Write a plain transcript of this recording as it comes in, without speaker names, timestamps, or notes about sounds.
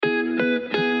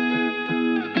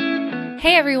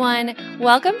Hey everyone,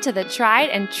 welcome to the Tried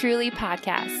and Truly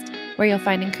podcast, where you'll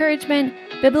find encouragement,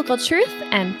 biblical truth,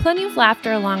 and plenty of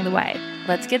laughter along the way.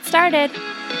 Let's get started.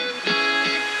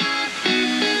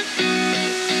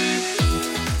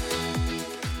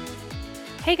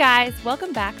 Hey guys,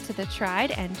 welcome back to the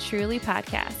Tried and Truly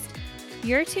podcast.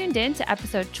 You're tuned in to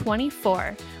episode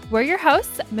 24. We're your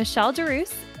hosts, Michelle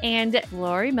DeRoos and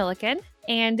Lori Milliken,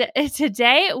 and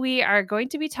today we are going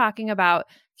to be talking about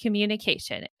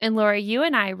communication. And Lori, you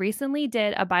and I recently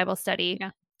did a Bible study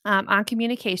on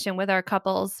communication with our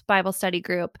couples Bible study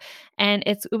group. And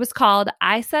it was called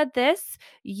I Said This,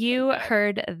 You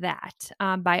Heard That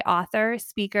by author,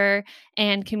 speaker,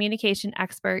 and communication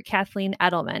expert Kathleen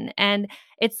Edelman. And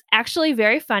it's actually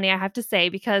very funny, I have to say,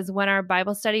 because when our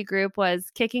Bible study group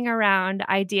was kicking around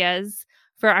ideas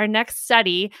for our next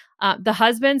study, the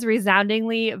husbands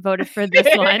resoundingly voted for this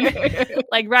one.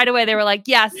 Like right away, they were like,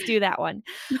 yes, do that one.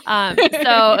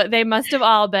 So they must have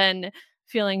all been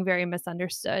feeling very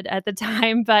misunderstood at the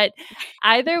time. But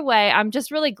either way, I'm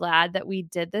just really glad that we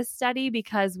did this study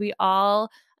because we all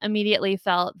immediately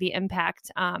felt the impact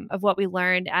of what we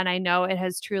learned. And I know it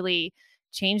has truly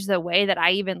changed the way that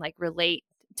I even relate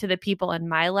to the people in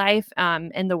my life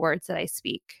and the words that I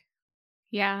speak.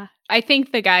 Yeah, I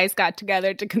think the guys got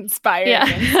together to conspire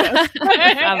against us.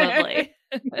 Probably.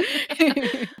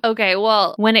 Okay,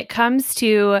 well, when it comes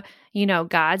to,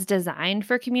 God's design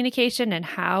for communication and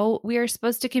how we are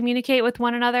supposed to communicate with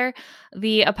one another,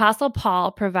 the Apostle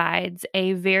Paul provides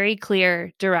a very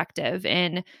clear directive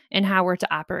in how we're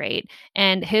to operate.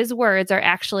 And his words are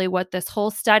actually what this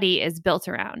whole study is built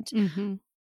around. Mm-hmm.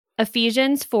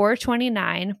 Ephesians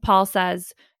 4:29, Paul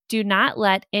says, "Do not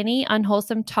let any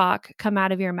unwholesome talk come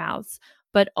out of your mouths,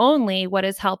 but only what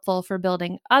is helpful for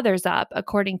building others up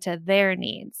according to their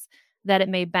needs, that it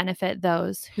may benefit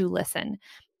those who listen."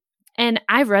 And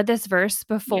I've read this verse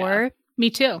before. Yeah, me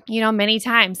too. Many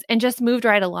times and just moved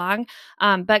right along.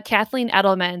 But Kathleen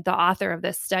Edelman, the author of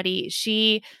this study,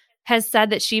 she has said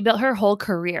that she built her whole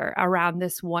career around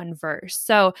this one verse.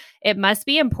 So it must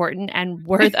be important and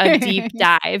worth a deep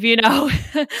dive,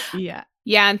 Yeah.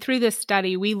 Yeah. And through this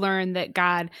study, we learned that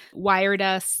God wired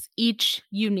us each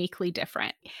uniquely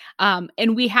different.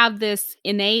 And we have this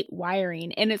innate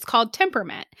wiring, and it's called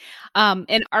temperament.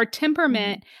 And our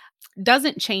temperament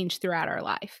doesn't change throughout our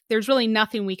life. There's really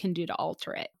nothing we can do to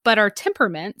alter it. But our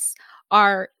temperaments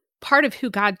are part of who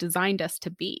God designed us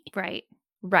to be.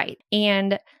 Right.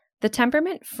 And the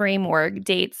temperament framework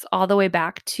dates all the way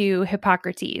back to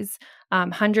Hippocrates,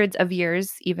 hundreds of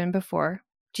years even before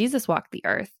Jesus walked the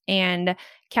earth. And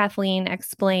Kathleen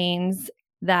explains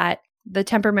that the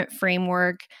temperament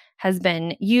framework has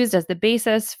been used as the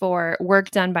basis for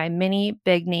work done by many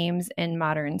big names in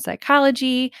modern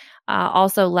psychology,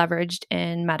 also leveraged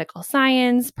in medical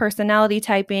science, personality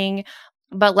typing.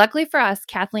 But luckily for us,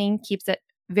 Kathleen keeps it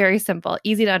very simple,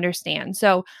 easy to understand.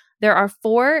 So there are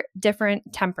 4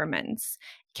 different temperaments.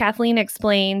 Kathleen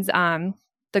explains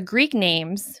the Greek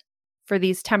names for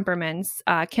these temperaments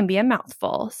can be a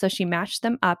mouthful. So she matched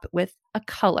them up with a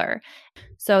color.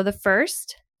 So the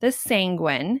first, the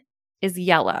sanguine, is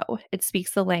yellow. It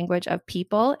speaks the language of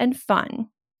people and fun.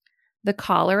 The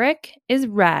choleric is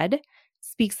red,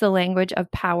 speaks the language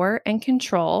of power and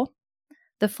control.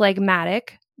 The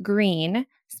phlegmatic, green,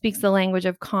 speaks the language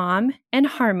of calm and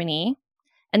harmony.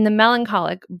 And the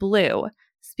melancholic, blue,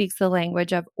 speaks the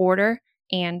language of order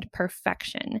and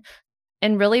perfection.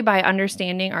 And really, by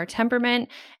understanding our temperament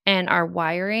and our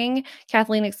wiring,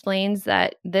 Kathleen explains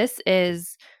that this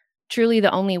is truly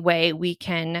the only way we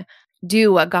can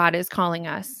do what God is calling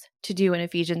us to do in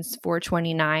Ephesians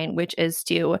 4:29, which is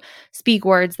to speak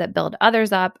words that build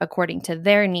others up according to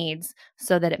their needs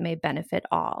so that it may benefit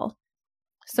all.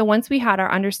 So once we had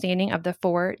our understanding of the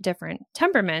 4 different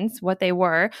temperaments, what they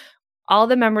were, all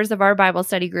the members of our Bible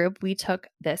study group, we took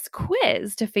this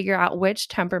quiz to figure out which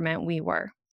temperament we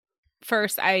were.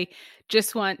 First, I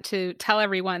just want to tell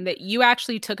everyone that you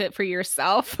actually took it for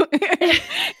yourself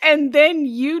and then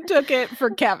you took it for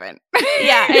Kevin.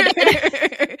 Yeah.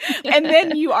 And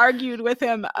then you argued with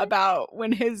him about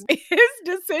when his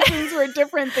decisions were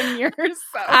different than yours.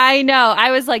 So. I know.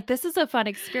 I was like, this is a fun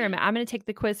experiment. I'm going to take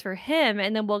the quiz for him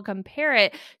and then we'll compare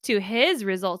it to his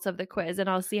results of the quiz and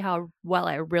I'll see how well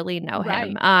I really know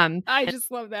him. I just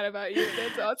love that about you.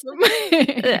 That's awesome.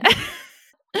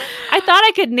 I thought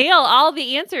I could nail all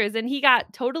the answers, and he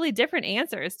got totally different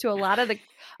answers to a lot of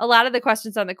the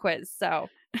questions on the quiz. So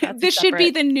This should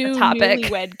be the new topic.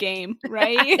 newlywed game,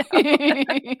 right?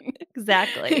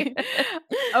 Exactly.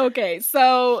 Okay,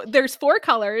 so there's 4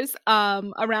 colors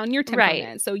around your temperament.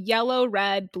 Right. So yellow,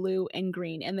 red, blue, and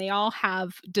green, and they all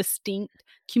have distinct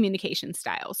communication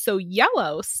styles. So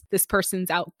yellow, this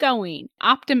person's outgoing,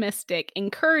 optimistic,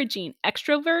 encouraging,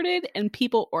 extroverted, and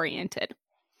people-oriented.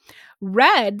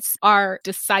 Reds are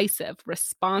decisive,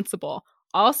 responsible,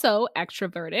 also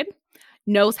extroverted,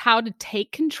 knows how to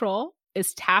take control,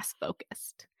 is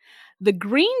task-focused. The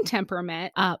green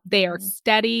temperament, they are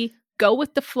steady, go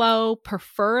with the flow,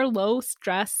 prefer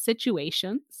low-stress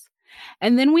situations.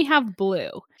 And then we have blue.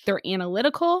 They're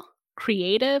analytical,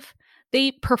 creative.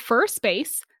 They prefer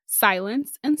space,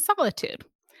 silence, and solitude.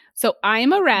 So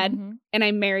I'm a red, and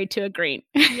I'm married to a green.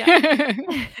 Yeah.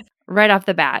 Right off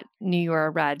the bat, knew you were a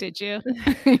red. Did you?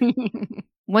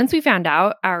 Once we found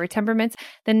out our temperaments,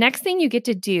 the next thing you get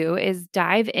to do is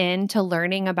dive into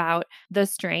learning about the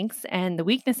strengths and the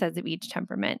weaknesses of each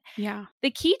temperament. Yeah.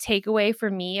 The key takeaway for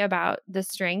me about the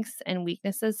strengths and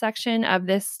weaknesses section of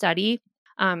this study,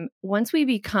 once we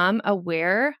become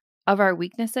aware of our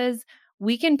weaknesses,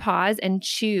 we can pause and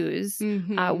choose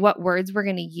what words we're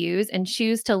going to use and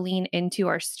choose to lean into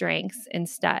our strengths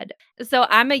instead. So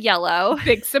I'm a yellow.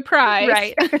 Big surprise.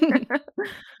 Right.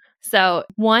 So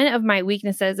one of my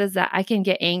weaknesses is that I can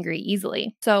get angry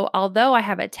easily. So although I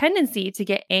have a tendency to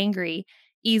get angry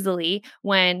easily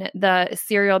when the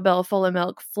cereal bowl full of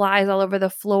milk flies all over the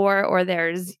floor or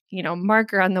there's,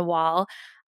 marker on the wall,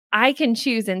 I can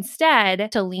choose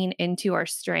instead to lean into our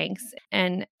strengths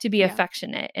and to be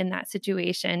affectionate in that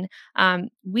situation.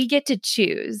 We get to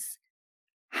choose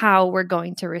how we're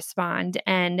going to respond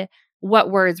and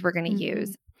what words we're going to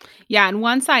use. Yeah. And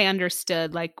once I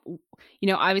understood,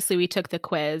 obviously we took the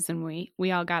quiz and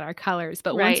we all got our colors,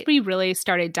 but once we really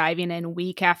started diving in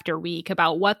week after week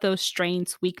about what those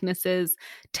strengths, weaknesses,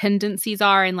 tendencies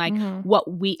are and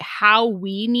how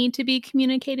we need to be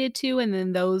communicated to, and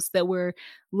then those that we're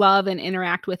love and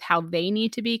interact with, how they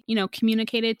need to be,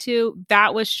 communicated to,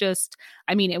 that was just,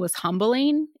 it was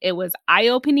humbling, it was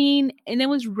eye-opening, and it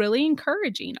was really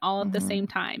encouraging all at the same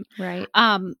time. Right.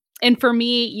 And for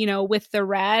me, with the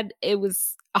red, it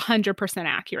was 100%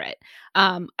 accurate.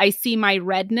 I see my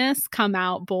redness come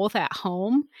out both at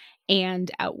home and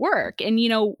at work. And,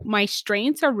 my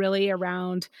strengths are really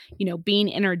around,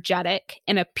 being energetic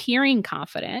and appearing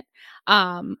confident,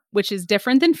 which is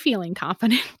different than feeling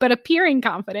confident, but appearing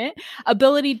confident,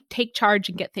 ability to take charge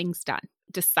and get things done.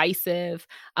 Decisive,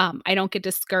 I don't get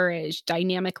discouraged,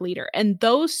 dynamic leader. And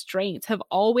those strengths have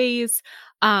always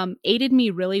aided me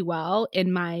really well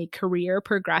in my career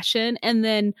progression and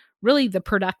then really the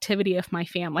productivity of my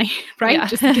family, right? Yeah.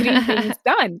 Just getting things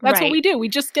done. That's what we do. We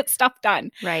just get stuff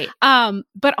done. Right.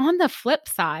 But on the flip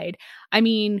side,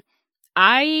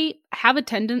 I have a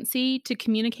tendency to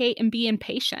communicate and be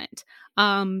impatient,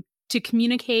 to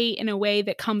communicate in a way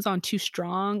that comes on too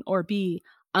strong or be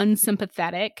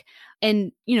unsympathetic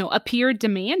and, appear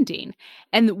demanding.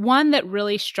 And one that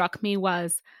really struck me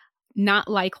was not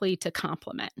likely to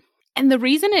compliment. And the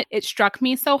reason it struck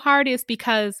me so hard is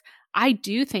because I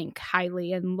do think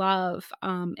highly and love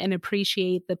and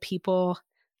appreciate the people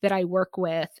that I work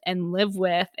with and live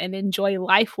with and enjoy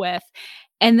life with.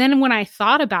 And then when I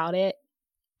thought about it,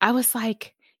 I was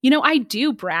like, I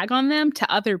do brag on them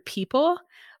to other people,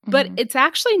 but it's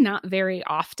actually not very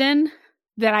often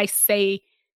that I say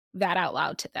that out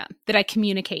loud to them, that I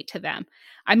communicate to them.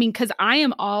 Because I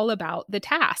am all about the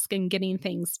task and getting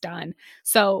things done.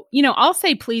 So, I'll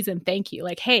say please and thank you.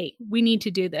 Like, hey, we need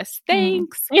to do this.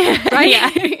 Thanks.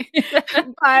 Right?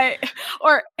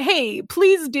 Or, hey,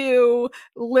 please do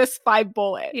list 5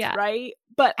 bullets. Yeah. Right?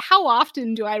 But how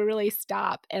often do I really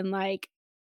stop and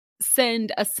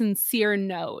send a sincere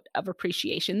note of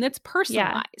appreciation that's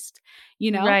personalized?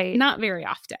 Right. Not very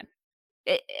often.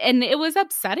 And it was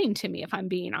upsetting to me, if I'm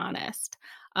being honest.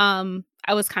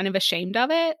 I was kind of ashamed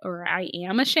of it, or I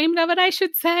am ashamed of it, I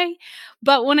should say.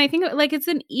 But when I think of it, it's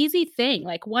an easy thing.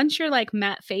 Once you're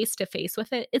met face to face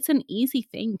with it, it's an easy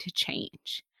thing to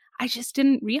change. I just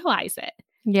didn't realize it.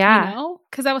 Yeah.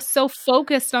 Because I was so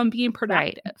focused on being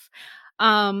productive.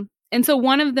 Right. And so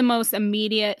one of the most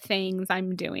immediate things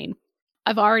I'm doing,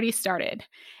 I've already started,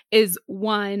 is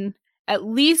at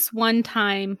least one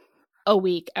time a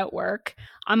week at work,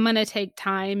 I'm going to take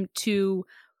time to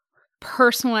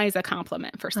personalize a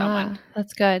compliment for someone.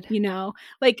 That's good.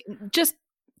 Just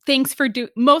thanks for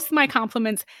most of my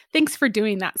compliments, thanks for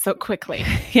doing that so quickly.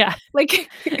 Yeah.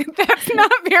 That's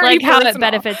not very how personal. it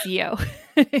benefits you.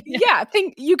 Yeah,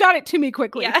 you got it to me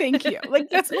quickly. Yeah. Thank you. Like,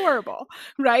 that's horrible,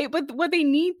 right? But what they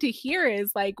need to hear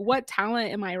is like, what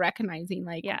talent am I recognizing?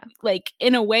 Yeah. Like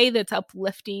in a way that's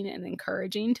uplifting and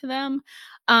encouraging to them.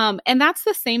 And that's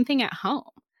the same thing at home.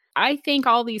 I think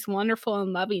all these wonderful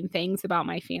and loving things about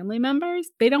my family members,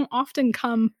 they don't often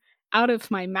come out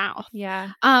of my mouth.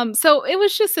 Yeah. So it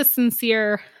was just a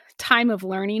sincere time of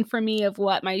learning for me of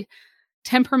what my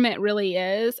temperament really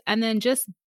is, and then just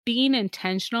being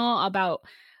intentional about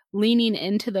leaning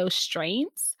into those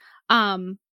strengths,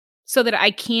 so that I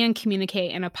can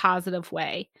communicate in a positive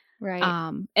way,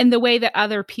 Right. in the way that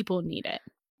other people need it.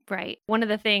 Right. One of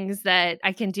the things that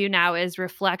I can do now is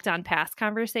reflect on past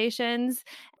conversations.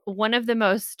 One of the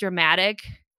most dramatic,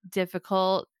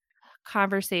 difficult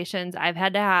conversations I've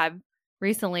had to have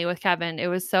recently with Kevin, it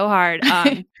was so hard.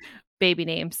 Baby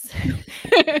names.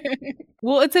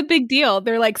 Well, it's a big deal.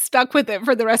 They're like stuck with it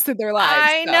for the rest of their lives.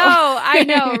 I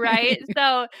know, right?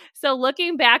 So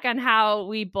looking back on how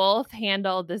we both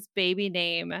handled this baby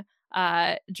name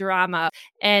drama,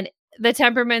 and the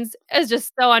temperaments is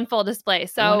just so on full display.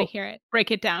 So I want to hear it. Break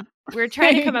it down. We're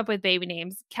trying to come up with baby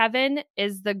names. Kevin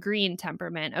is the green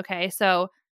temperament. Okay. So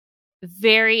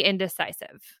very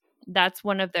indecisive. That's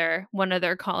one of their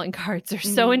calling cards. They're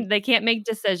so they can't make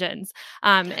decisions.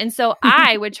 And so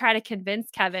I would try to convince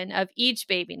Kevin of each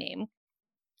baby name,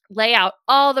 lay out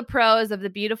all the pros of the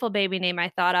beautiful baby name I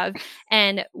thought of.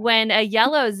 And when a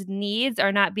yellow's needs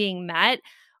are not being met,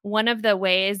 one of the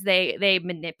ways they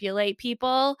manipulate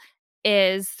people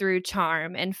is through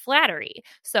charm and flattery.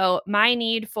 So my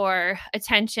need for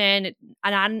attention,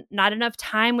 not enough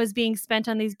time was being spent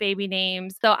on these baby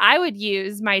names. So I would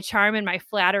use my charm and my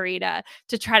flattery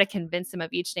to try to convince him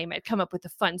of each name. I'd come up with a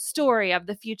fun story of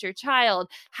the future child,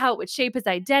 how it would shape his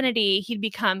identity. He'd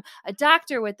become a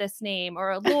doctor with this name, or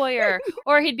a lawyer,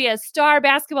 or he'd be a star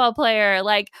basketball player.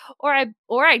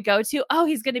 Or I'd go to, oh,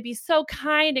 he's going to be so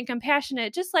kind and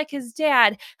compassionate, just like his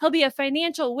dad. He'll be a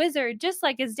financial wizard, just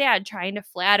like his dad, trying to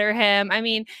flatter him. I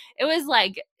mean, it was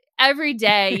like every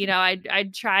day,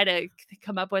 I'd try to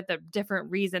come up with a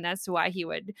different reason as to why he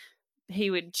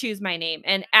would choose my name.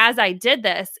 And as I did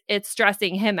this, it's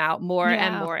stressing him out more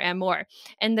and more and more.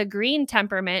 And the green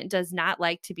temperament does not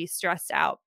like to be stressed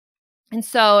out. And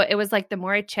so it was like the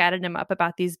more I chatted him up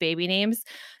about these baby names,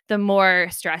 the more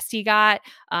stressed he got,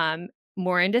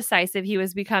 more indecisive he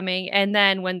was becoming. And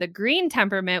then when the green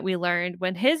temperament, we learned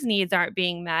when his needs aren't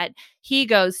being met, he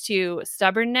goes to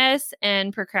stubbornness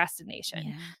and procrastination.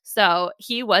 Yeah. So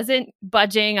he wasn't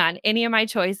budging on any of my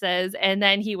choices. And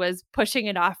then he was pushing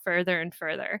it off further and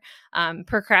further,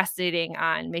 procrastinating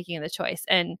on making the choice.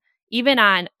 And even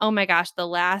on, oh my gosh,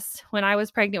 when I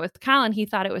was pregnant with Colin, he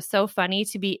thought it was so funny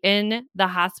to be in the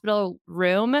hospital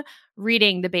room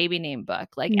reading the baby name book,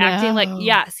 acting like,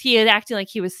 yes, he is acting like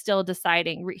he was still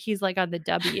deciding. He's like on the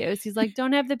W's. He's like,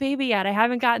 don't have the baby yet. I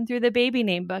haven't gotten through the baby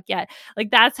name book yet.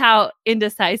 Like, that's how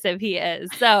indecisive he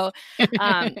is. So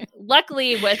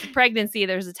luckily with pregnancy,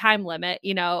 there's a time limit,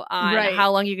 on how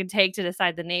long you can take to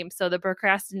decide the name. So the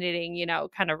procrastinating,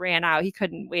 kind of ran out. He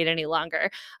couldn't wait any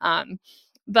longer.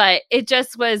 But it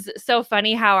just was so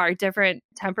funny how our different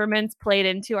temperaments played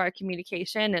into our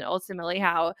communication, and ultimately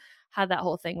how that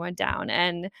whole thing went down.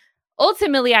 And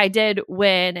ultimately I did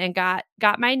win and got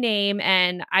my name,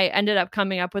 and I ended up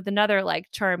coming up with another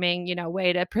charming,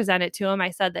 way to present it to him.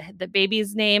 I said the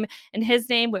baby's name and his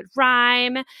name would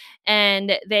rhyme,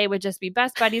 and they would just be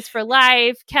best buddies for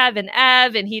life, Kev and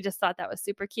Ev. And he just thought that was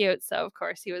super cute. So of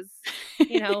course he was,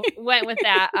 went with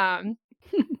that.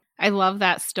 I love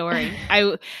that story. I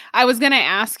was going to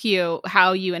ask you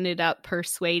how you ended up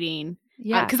persuading.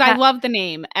 Yeah. Because I love the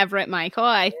name Everett Michael.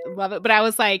 I love it. But I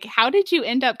was like, how did you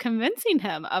end up convincing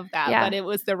him of that? Yeah. But it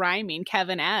was the rhyming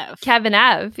Kevin Ev. Kevin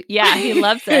Ev. Yeah, he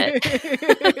loves it.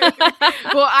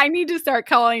 Well, I need to start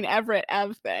calling Everett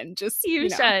Ev then. Just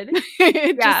you should.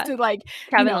 Just to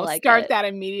Kevin start that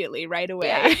immediately right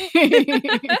away.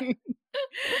 Yeah.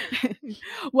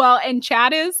 Well, and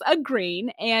Chad is a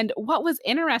green. And what was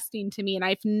interesting to me, and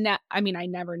I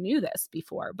never knew this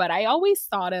before, but I always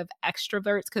thought of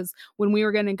extroverts, because when we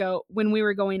were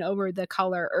going over the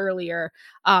color earlier,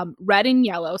 red and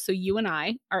yellow, so you and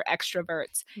I are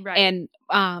extroverts, right?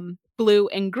 And blue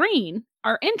and green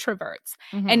are introverts.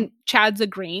 Mm-hmm. And Chad's a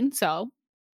green, so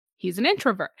he's an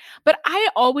introvert. But I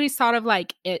always thought of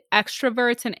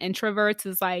extroverts and introverts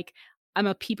as I'm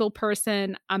a people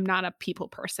person, I'm not a people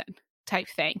person type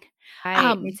thing.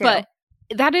 Me too. But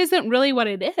that isn't really what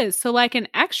it is. So an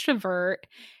extrovert,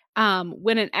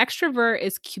 when an extrovert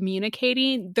is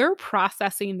communicating, they're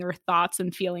processing their thoughts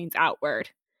and feelings outward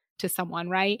to someone,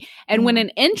 right? And when an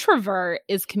introvert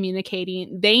is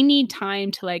communicating, they need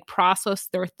time to like process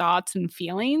their thoughts and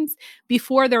feelings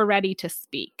before they're ready to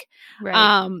speak.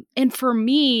 Right. And for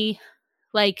me,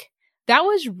 like that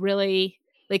was really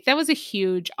like that was a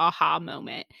huge aha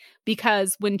moment,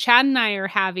 because when Chad and I are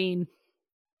having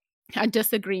a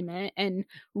disagreement, and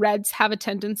reds have a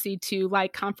tendency to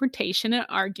like confrontation and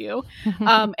argue,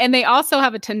 and they also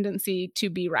have a tendency to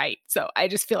be right. So I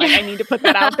just feel like I need to put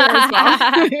that out there as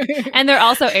well. And they're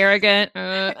also arrogant.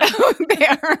 They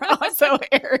are also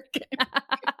arrogant.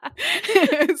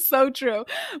 So true.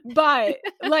 But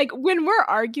like when we're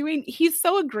arguing, he's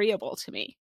so agreeable to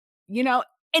me, you know,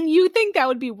 and you think that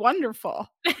would be wonderful.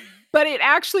 But it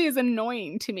actually is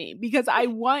annoying to me because I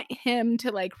want him to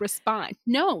like respond.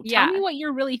 No, tell me what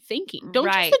you're really thinking.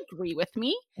 Don't just agree with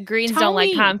me. Greens don't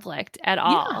like conflict at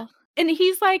all. And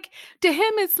he's like, to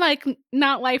him, it's like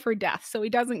not life or death. So he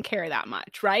doesn't care that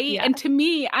much. Right. Yeah. And to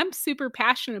me, I'm super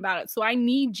passionate about it. So I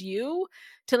need you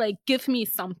to like give me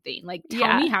something, like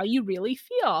tell me how you really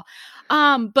feel.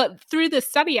 But through the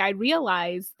study, I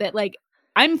realized that like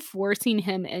I'm forcing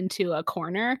him into a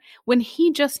corner when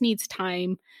he just needs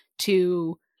time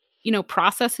to, you know,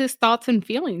 process his thoughts and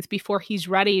feelings before he's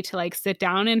ready to like sit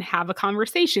down and have a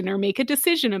conversation or make a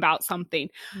decision about something.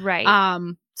 Right.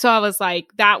 So I was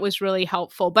like, that was really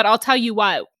helpful. But I'll tell you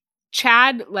what,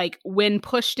 Chad, like when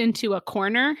pushed into a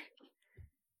corner,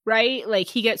 right? Like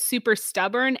he gets super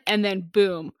stubborn and then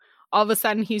boom, all of a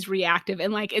sudden he's reactive.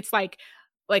 And like, it's like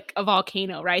a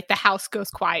volcano, right? The house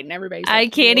goes quiet and everybody's like, I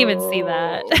can't even see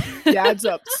that. Dad's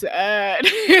upset.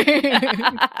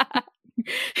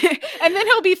 And then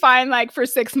he'll be fine like for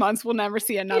 6 months. We'll never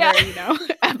see another, you know,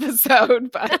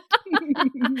 episode. But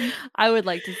I would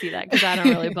like to see that because I don't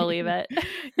really believe it.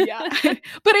 Yeah. But it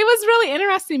was really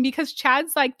interesting because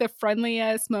Chad's like the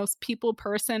friendliest, most people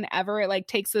person ever. It like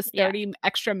takes us 30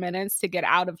 extra minutes to get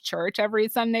out of church every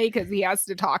Sunday because he has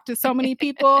to talk to so many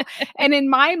people. And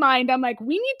in my mind, I'm like,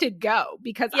 we need to go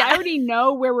because I already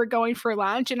know where we're going for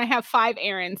lunch and I have 5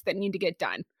 errands that need to get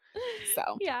done.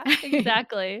 So yeah,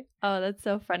 exactly. Oh, that's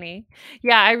so funny.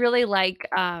 Yeah, I really like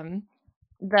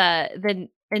the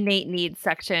innate needs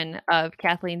section of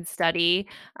Kathleen's study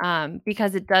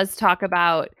because it does talk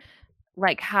about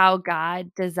like how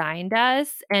God designed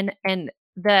us and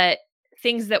the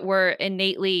things that we're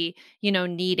innately, you know,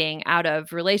 needing out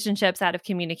of relationships, out of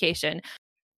communication.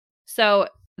 So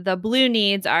the blue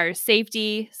needs are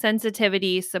safety,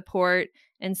 sensitivity, support,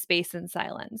 and space and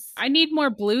silence. I need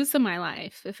more blues in my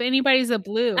life. If anybody's a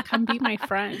blue, come be my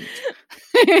friend.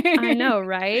 I know,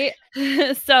 right?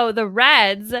 So the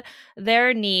reds,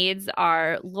 their needs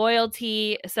are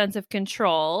loyalty, sense of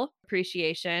control,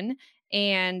 appreciation,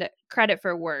 and credit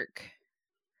for work.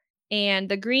 And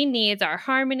the green needs are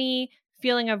harmony,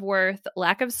 feeling of worth,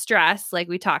 lack of stress, like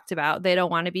we talked about. They don't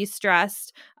want to be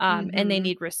stressed, and they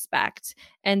need respect.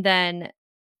 And then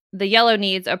the yellow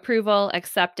needs approval,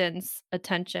 acceptance,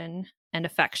 attention, and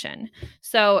affection.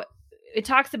 So it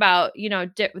talks about, you know,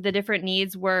 the different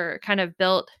needs we're kind of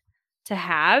built to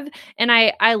have. And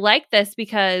I like this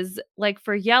because like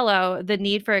for yellow, the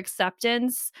need for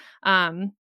acceptance,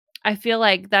 I feel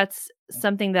like that's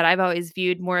something that I've always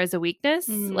viewed more as a weakness,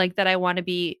 like that I want to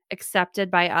be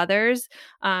accepted by others.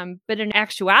 But in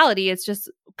actuality, it's just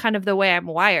kind of the way I'm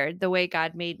wired, the way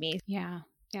God made me. Yeah.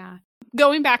 Yeah.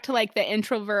 Going back to like the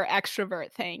introvert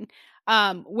extrovert thing,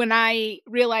 when I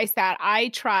realized that,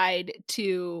 I said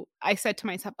to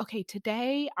myself, okay,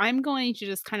 today I'm going to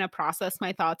just kind of process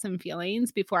my thoughts and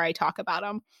feelings before I talk about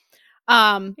them.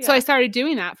 So I started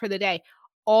doing that for the day.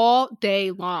 All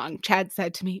day long, Chad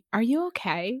said to me, "Are you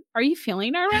okay? Are you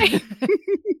feeling all right?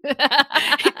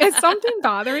 Is something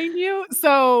bothering you?"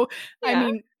 So, I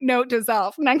mean, note to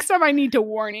self, next time I need to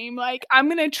warn him, like, I'm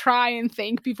going to try and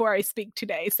think before I speak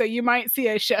today. So you might see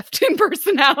a shift in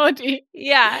personality.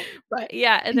 Yeah. But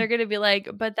yeah. And they're going to be like,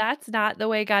 but that's not the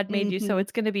way God made you. So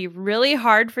it's going to be really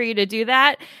hard for you to do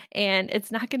that. And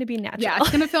it's not going to be natural. Yeah. It's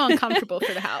going to feel uncomfortable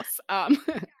for the house.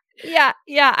 Yeah.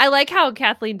 I like how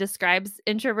Kathleen describes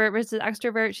introvert versus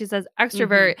extrovert. She says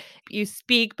extrovert, you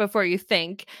speak before you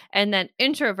think, and then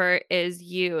introvert is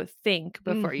you think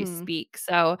before you speak.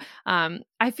 So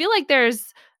I feel like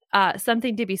there's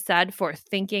something to be said for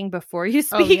thinking before you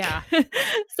speak. Oh, yeah.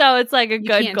 So it's like a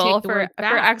good goal for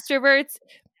extroverts.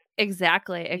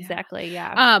 Exactly.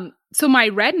 Yeah. So my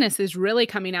redness is really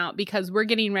coming out because we're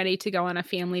getting ready to go on a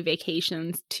family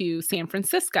vacation to San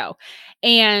Francisco.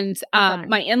 And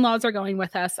my in-laws are going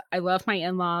with us. I love my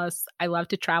in-laws. I love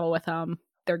to travel with them.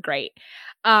 They're great.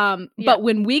 But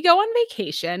when we go on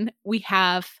vacation, we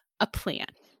have a plan.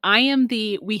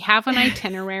 We have an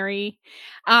itinerary.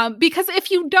 Because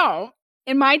if you don't,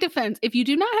 In my defense, if you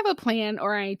do not have a plan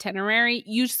or an itinerary,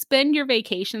 you spend your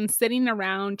vacation sitting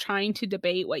around trying to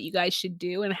debate what you guys should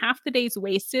do, and half the day's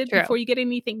wasted before you get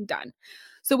anything done.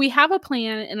 So we have a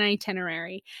plan and an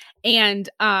itinerary, and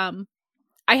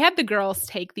I had the girls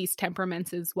take these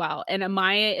temperaments as well. And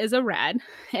Amaya is a red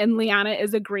and Liana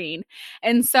is a green.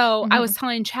 And so I was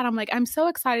telling Chad, I'm like, I'm so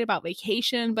excited about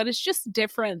vacation, but it's just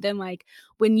different than like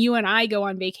when you and I go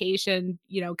on vacation,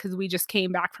 you know, because we just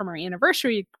came back from our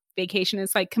anniversary vacation.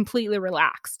 It's like completely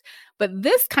relaxed. But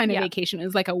this kind of vacation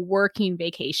is like a working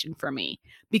vacation for me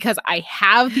because I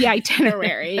have the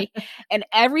itinerary and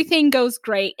everything goes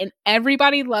great and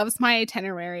everybody loves my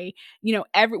itinerary. You know,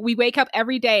 we wake up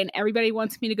every day and everybody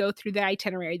wants me to go through the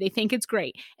itinerary. They think it's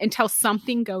great until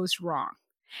something goes wrong.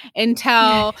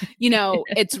 Until, you know,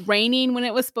 it's raining when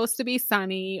it was supposed to be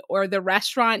sunny, or the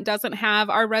restaurant doesn't have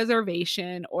our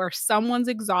reservation, or someone's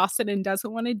exhausted and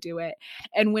doesn't want to do it.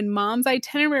 And when mom's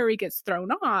itinerary gets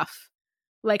thrown off,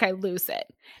 like I lose it.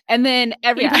 And then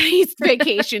everybody's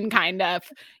vacation kind of,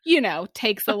 you know,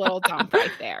 takes a little dump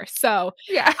right there. So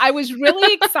I was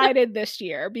really excited this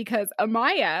year because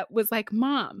Amaya was like,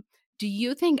 Mom, do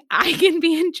you think I can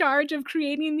be in charge of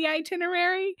creating the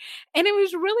itinerary? And it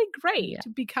was really great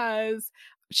because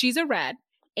she's a red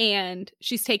and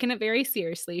she's taken it very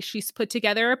seriously. She's put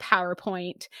together a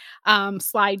PowerPoint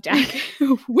slide deck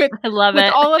with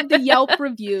all of the Yelp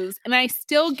reviews. And I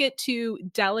still get to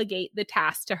delegate the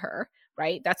task to her,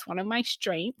 right? That's one of my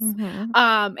strengths,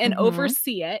 and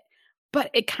oversee it. But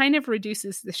it kind of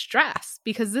reduces the stress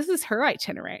because this is her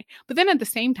itinerary. But then at the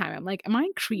same time, I'm like, am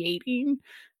I creating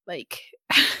like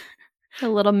a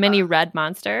little mini red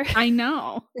monster? I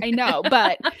know,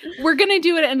 but we're going to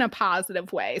do it in a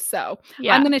positive way. So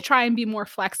I'm going to try and be more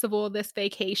flexible this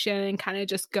vacation and kind of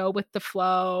just go with the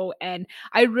flow. And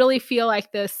I really feel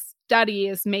like this study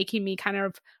is making me kind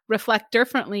of reflect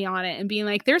differently on it and being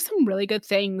like, there's some really good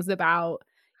things about,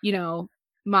 you know,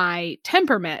 my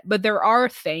temperament, but there are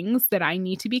things that I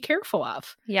need to be careful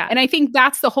of. Yeah. And I think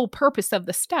that's the whole purpose of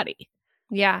the study.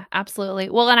 Yeah, absolutely.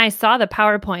 Well, and I saw the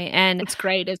PowerPoint and it's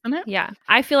great, isn't it? Yeah.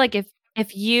 I feel like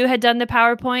if you had done the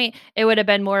PowerPoint, it would have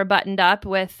been more buttoned up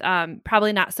with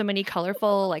probably not so many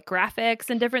colorful like graphics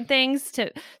and different things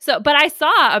but I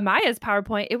saw Amaya's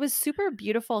PowerPoint. It was super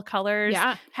beautiful colors.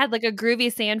 Yeah. Had like a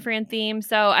groovy San Fran theme.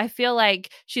 So I feel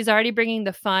like she's already bringing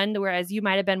the fun, whereas you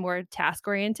might have been more task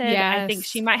oriented. Yes. I think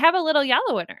she might have a little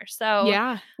yellow in her. So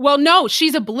yeah. Well, no,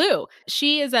 she's a blue.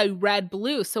 She is a red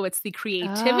blue. So it's the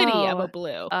creativity of a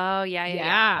blue. Oh,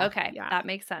 yeah. Okay. Yeah. That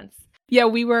makes sense. Yeah,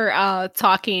 we were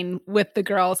talking with the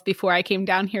girls before I came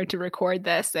down here to record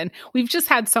this, and we've just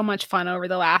had so much fun over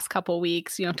the last couple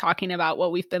weeks, you know, talking about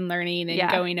what we've been learning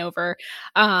and going over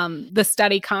the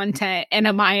study content. And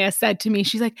Amaya said to me,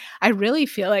 she's like, I really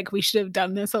feel like we should have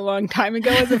done this a long time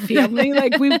ago as a family.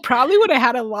 Like, we probably would have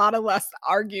had a lot of less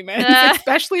arguments,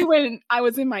 especially when I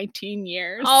was in my teen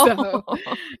years. Oh. So,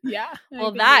 yeah.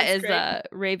 Well, that is a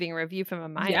raving review from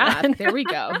Amaya. Yeah, there we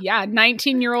go. Yeah,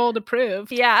 19-year-old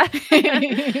approved. Yeah.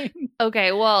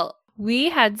 Okay, well, we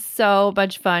had so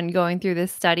much fun going through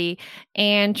this study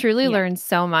and truly learned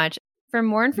so much. For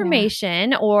more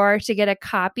information or to get a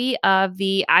copy of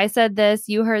the I Said This,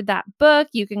 You Heard That book,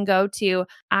 you can go to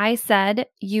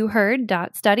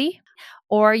isaidyouheard.study,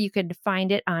 or you can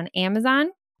find it on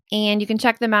Amazon. And you can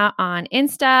check them out on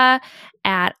Insta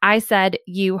at I Said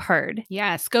You Heard.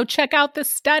 Yes, go check out the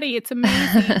study. It's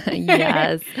amazing.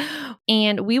 Yes.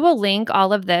 And we will link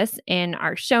all of this in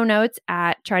our show notes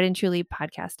at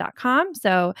triedandtrulypodcast.com.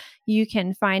 So you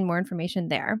can find more information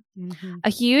there. A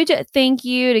huge thank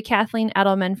you to Kathleen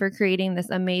Edelman for creating this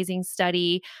amazing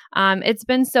study. It's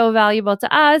been so valuable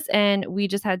to us, and we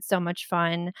just had so much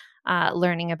fun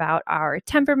learning about our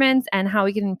temperaments and how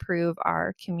we can improve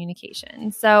our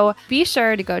communication. So be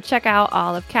sure to go check out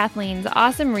all of Kathleen's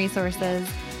awesome resources,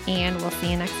 and we'll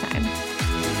see you next time.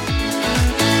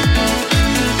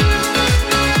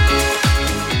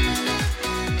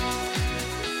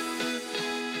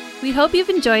 We hope you've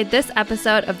enjoyed this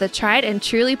episode of the Tried and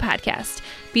Truly podcast.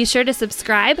 Be sure to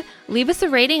subscribe, leave us a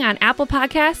rating on Apple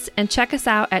Podcasts, and check us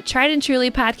out at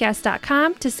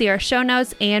triedandtrulypodcast.com to see our show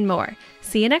notes and more.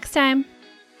 See you next time.